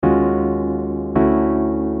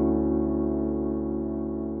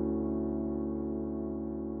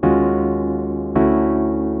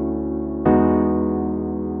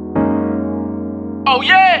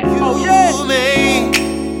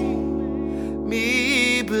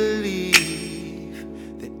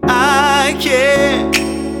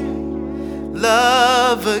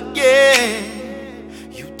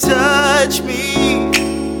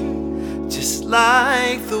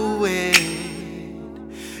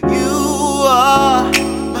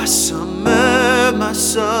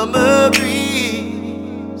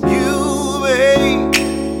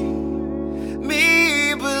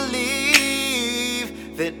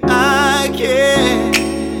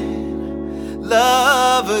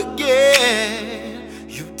love again.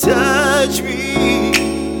 You touch me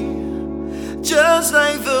just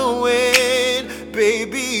like the wind.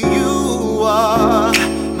 Baby, you are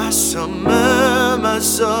my summer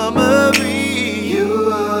breeze. You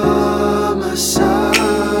are my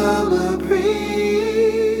summer breeze.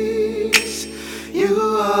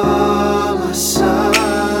 You are my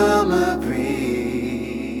summer breeze.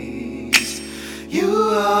 You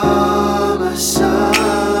are my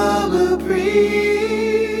summer breeze.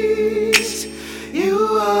 You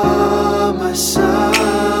are my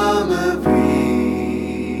summer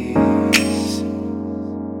breeze.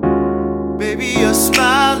 Baby, your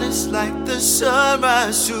smile is like the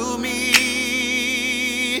sunrise to me.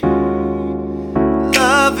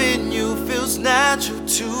 Loving you feels natural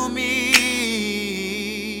to me.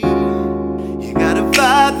 You got a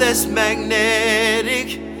vibe that's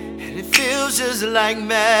magnetic, and it feels just like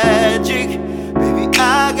magic. Baby,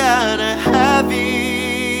 I gotta have it.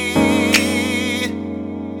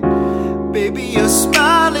 Baby, your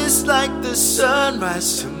smile is like the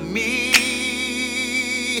sunrise to me.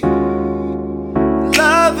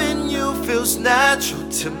 Loving you feels natural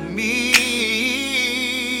to me.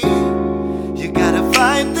 You got a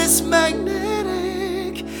vibe that's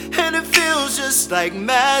magnetic, and it feels just like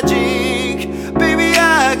magic. Baby,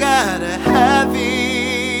 I gotta have